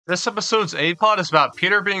This episode's A-plot is about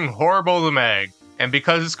Peter being horrible to Meg. And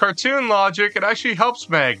because it's cartoon logic, it actually helps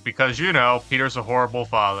Meg because, you know, Peter's a horrible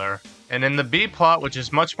father. And in the B-plot, which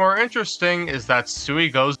is much more interesting, is that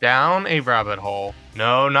Stewie goes down a rabbit hole.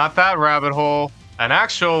 No, not that rabbit hole. An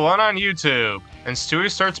actual one on YouTube. And Stewie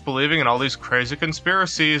starts believing in all these crazy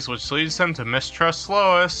conspiracies, which leads him to mistrust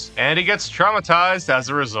Lois, and he gets traumatized as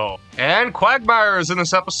a result. And Quagmire is in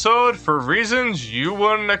this episode for reasons you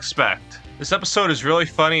wouldn't expect. This episode is really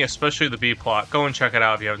funny, especially the B-plot. Go and check it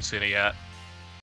out if you haven't seen it yet.